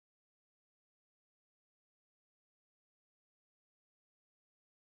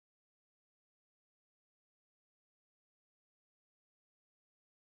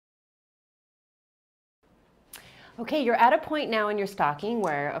Okay, you're at a point now in your stocking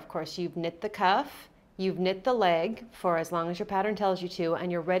where, of course, you've knit the cuff, you've knit the leg for as long as your pattern tells you to,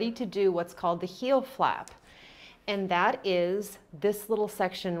 and you're ready to do what's called the heel flap. And that is this little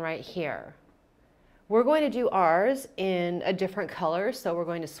section right here. We're going to do ours in a different color, so we're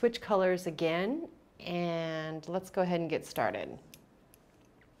going to switch colors again, and let's go ahead and get started.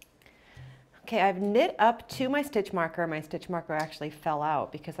 Okay, I've knit up to my stitch marker. My stitch marker actually fell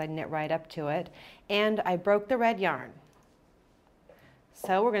out because I knit right up to it, and I broke the red yarn.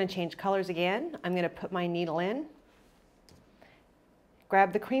 So we're going to change colors again. I'm going to put my needle in,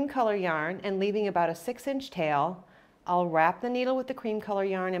 grab the cream color yarn, and leaving about a 6-inch tail, I'll wrap the needle with the cream color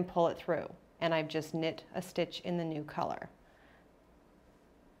yarn and pull it through. And I've just knit a stitch in the new color.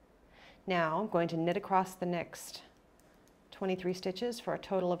 Now I'm going to knit across the next 23 stitches for a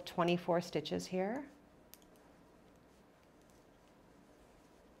total of 24 stitches here.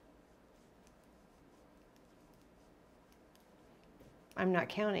 I'm not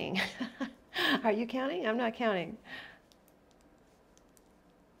counting. Are you counting? I'm not counting.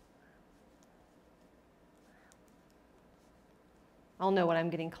 I'll know when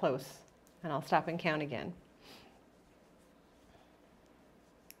I'm getting close, and I'll stop and count again.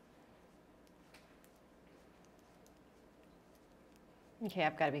 Okay,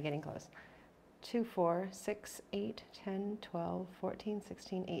 I've got to be getting close. 2, 4, 6, 8, 10, 12, 14,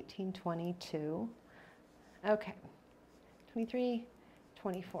 16, 18, 22. Okay, 23,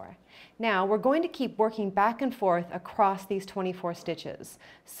 24. Now we're going to keep working back and forth across these 24 stitches.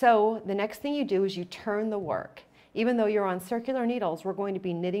 So the next thing you do is you turn the work. Even though you're on circular needles, we're going to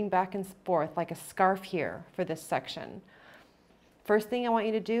be knitting back and forth like a scarf here for this section. First thing I want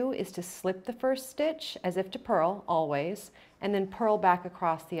you to do is to slip the first stitch as if to purl, always, and then purl back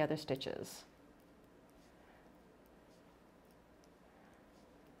across the other stitches.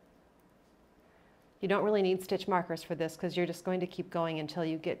 You don't really need stitch markers for this because you're just going to keep going until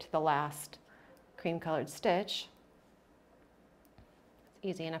you get to the last cream colored stitch. It's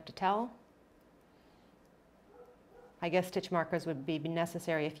easy enough to tell. I guess stitch markers would be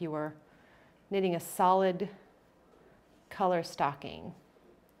necessary if you were knitting a solid color stocking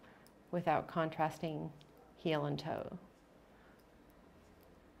without contrasting heel and toe.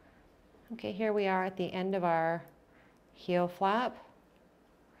 Okay, here we are at the end of our heel flap.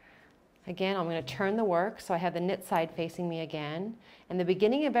 Again, I'm going to turn the work so I have the knit side facing me again. In the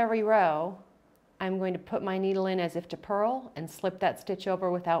beginning of every row, I'm going to put my needle in as if to purl and slip that stitch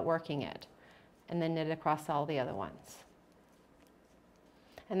over without working it, and then knit across all the other ones.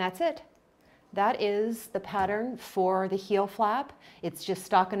 And that's it. That is the pattern for the heel flap. It's just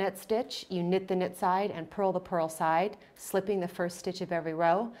stockinette stitch. You knit the knit side and purl the purl side, slipping the first stitch of every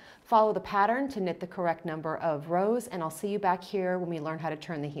row. Follow the pattern to knit the correct number of rows, and I'll see you back here when we learn how to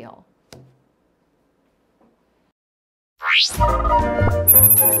turn the heel.